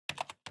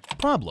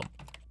problem.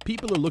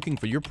 People are looking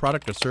for your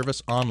product or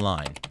service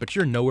online, but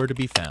you're nowhere to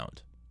be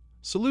found.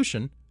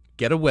 Solution: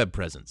 get a web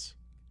presence.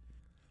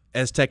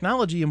 As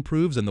technology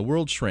improves and the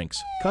world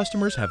shrinks,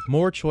 customers have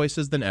more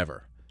choices than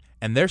ever.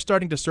 And they're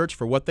starting to search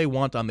for what they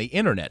want on the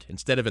internet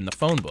instead of in the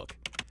phone book.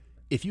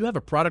 If you have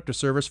a product or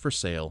service for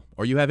sale,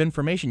 or you have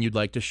information you'd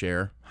like to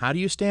share, how do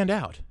you stand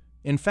out?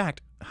 In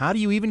fact, how do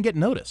you even get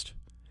noticed?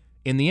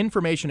 In the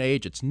information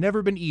age, it's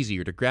never been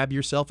easier to grab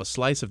yourself a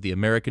slice of the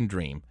American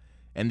dream.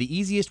 And the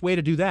easiest way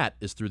to do that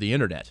is through the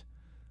internet.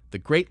 The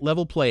great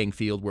level playing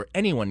field where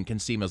anyone can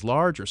seem as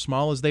large or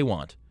small as they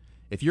want.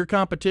 If your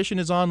competition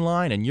is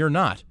online and you're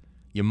not,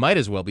 you might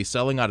as well be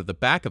selling out of the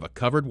back of a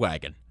covered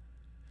wagon.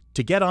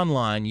 To get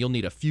online, you'll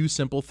need a few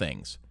simple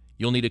things.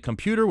 You'll need a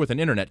computer with an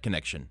internet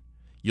connection.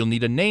 You'll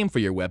need a name for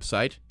your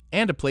website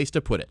and a place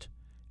to put it.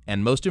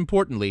 And most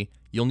importantly,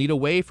 you'll need a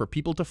way for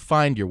people to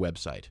find your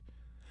website.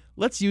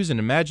 Let's use an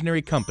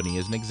imaginary company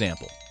as an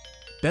example.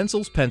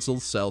 Bensel's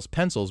Pencils sells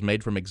pencils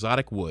made from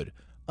exotic wood.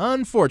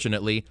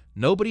 Unfortunately,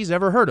 nobody's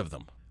ever heard of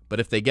them. But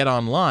if they get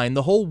online,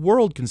 the whole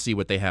world can see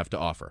what they have to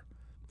offer.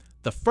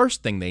 The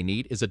first thing they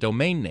need is a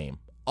domain name,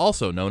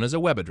 also known as a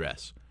web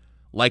address.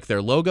 Like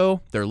their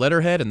logo, their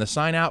letterhead, and the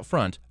sign out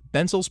front,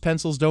 Bensel's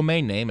Pencils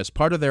domain name is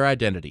part of their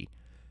identity.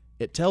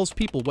 It tells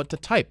people what to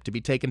type to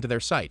be taken to their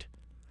site.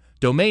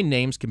 Domain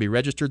names can be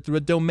registered through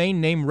a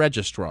domain name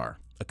registrar,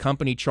 a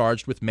company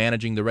charged with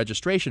managing the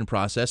registration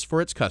process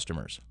for its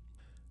customers.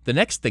 The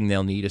next thing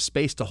they'll need is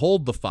space to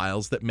hold the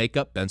files that make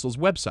up Bensel's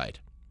website.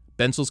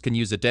 Bensel's can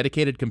use a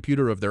dedicated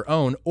computer of their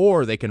own,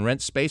 or they can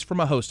rent space from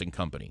a hosting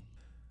company.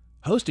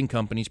 Hosting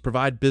companies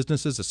provide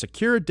businesses a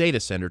secure data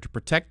center to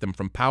protect them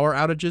from power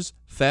outages,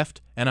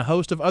 theft, and a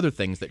host of other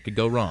things that could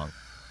go wrong.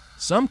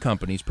 Some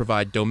companies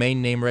provide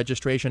domain name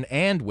registration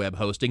and web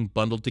hosting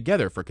bundled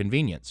together for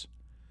convenience.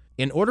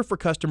 In order for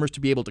customers to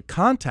be able to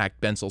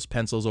contact Bensel's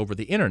Pencils over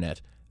the internet,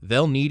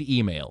 they'll need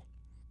email.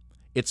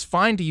 It's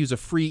fine to use a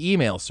free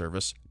email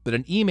service, but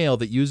an email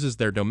that uses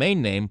their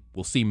domain name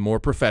will seem more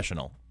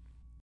professional.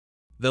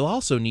 They'll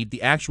also need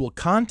the actual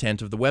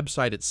content of the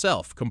website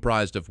itself,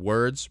 comprised of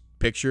words,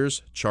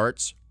 pictures,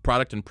 charts,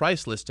 product and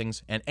price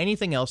listings, and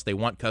anything else they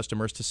want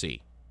customers to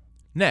see.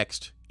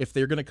 Next, if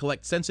they're going to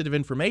collect sensitive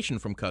information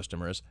from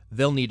customers,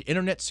 they'll need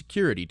internet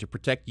security to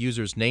protect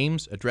users'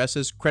 names,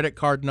 addresses, credit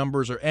card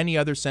numbers, or any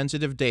other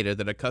sensitive data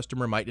that a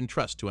customer might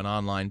entrust to an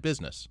online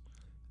business.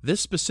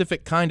 This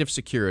specific kind of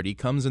security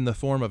comes in the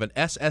form of an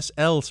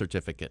SSL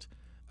certificate,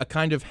 a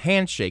kind of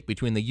handshake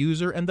between the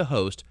user and the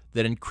host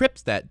that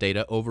encrypts that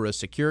data over a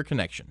secure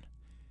connection.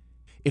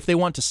 If they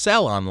want to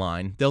sell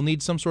online, they'll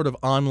need some sort of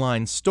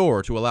online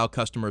store to allow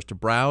customers to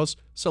browse,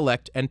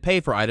 select, and pay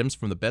for items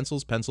from the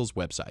Bensel's Pencils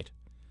website.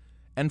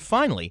 And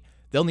finally,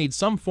 they'll need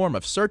some form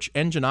of search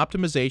engine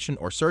optimization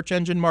or search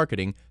engine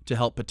marketing to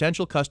help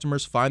potential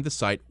customers find the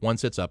site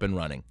once it's up and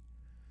running.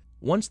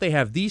 Once they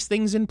have these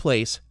things in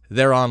place,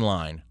 they're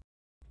online.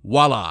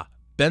 Voila!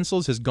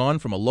 Bensel's has gone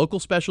from a local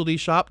specialty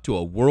shop to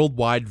a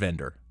worldwide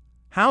vendor.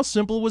 How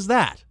simple was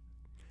that?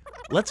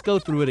 Let's go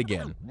through it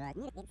again.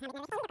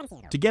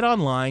 To get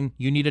online,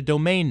 you need a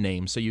domain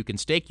name so you can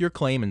stake your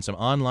claim in some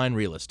online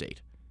real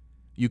estate.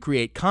 You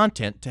create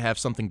content to have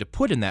something to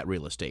put in that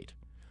real estate.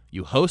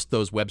 You host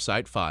those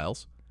website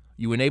files.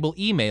 You enable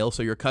email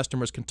so your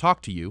customers can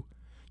talk to you.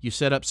 You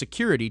set up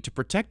security to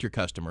protect your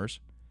customers.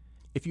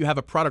 If you have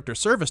a product or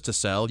service to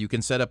sell, you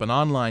can set up an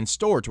online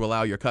store to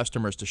allow your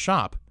customers to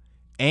shop.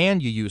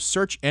 And you use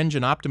search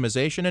engine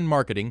optimization and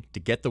marketing to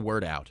get the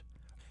word out.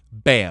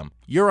 Bam!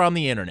 You're on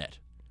the internet.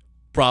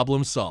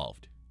 Problem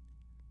solved.